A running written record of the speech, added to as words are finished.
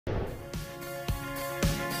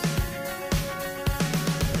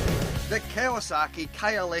The Kawasaki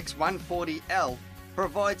KLX140L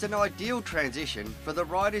provides an ideal transition for the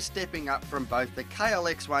riders stepping up from both the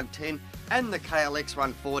KLX110 and the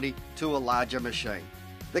KLX140 to a larger machine.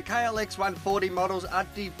 The KLX140 models are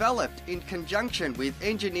developed in conjunction with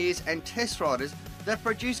engineers and test riders that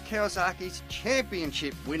produce Kawasaki's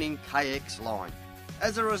championship-winning KX line.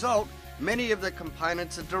 As a result, many of the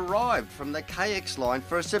components are derived from the KX line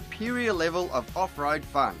for a superior level of off-road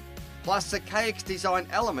fun. Plus, the KX design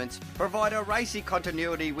elements provide a racy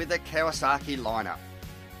continuity with the Kawasaki lineup.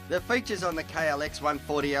 The features on the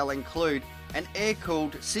KLX140L include an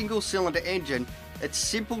air-cooled single-cylinder engine. It's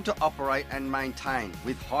simple to operate and maintain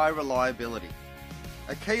with high reliability.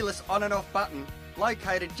 A keyless on and off button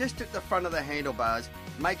located just at the front of the handlebars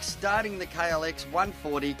makes starting the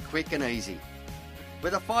KLX140 quick and easy.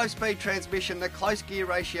 With a 5-speed transmission, the close gear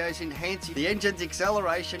ratios enhance the engine's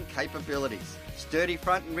acceleration capabilities. Sturdy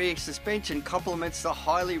front and rear suspension complements the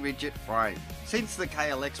highly rigid frame. Since the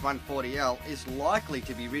KLX140L is likely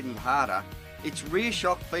to be ridden harder, its rear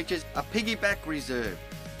shock features a piggyback reserve,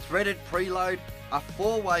 threaded preload, a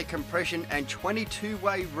 4-way compression and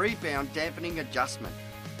 22-way rebound dampening adjustment.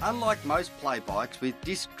 Unlike most play bikes with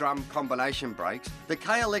disc drum combination brakes, the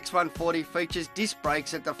KLX140 features disc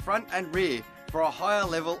brakes at the front and rear for a higher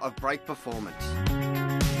level of brake performance.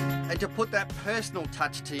 And to put that personal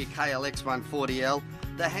touch to your KLX140L,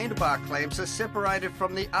 the handlebar clamps are separated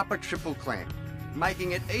from the upper triple clamp,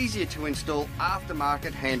 making it easier to install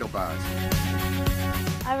aftermarket handlebars.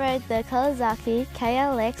 I rode the Kawasaki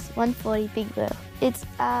KLX140 Big Wheel. It's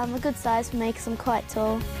a good size for me because I'm quite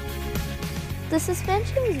tall. The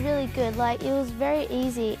suspension was really good, it was very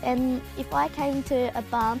easy, and if I came to a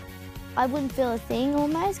bump, I wouldn't feel a thing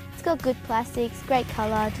almost. It's got good plastics, great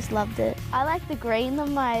colour, I just loved it. I like the green the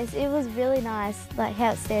most, it was really nice,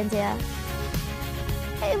 how it stands out.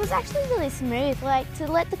 It was actually really smooth, to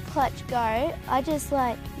let the clutch go, you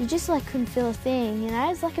just couldn't feel a thing,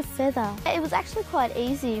 it's like a feather. It was actually quite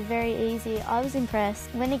easy, very easy, I was impressed.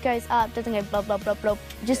 When it goes up, it doesn't go blah blah blah blah,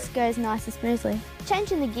 it just goes nice and smoothly.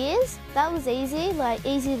 Changing the gears, that was easy,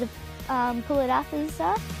 easy to pull it up and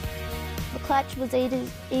stuff. The clutch was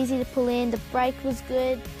easy to pull in, the brake was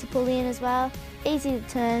good to pull in as well, easy to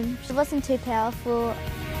turn, it wasn't too powerful.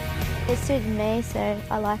 It suited me, so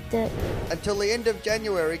I liked it. Until the end of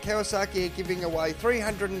January, Kawasaki are giving away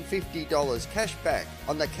 $350 cash back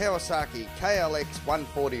on the Kawasaki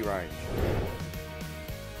KLX140 range.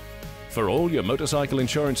 For all your motorcycle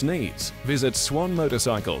insurance needs, visit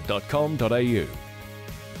swanmotorcycle.com.au.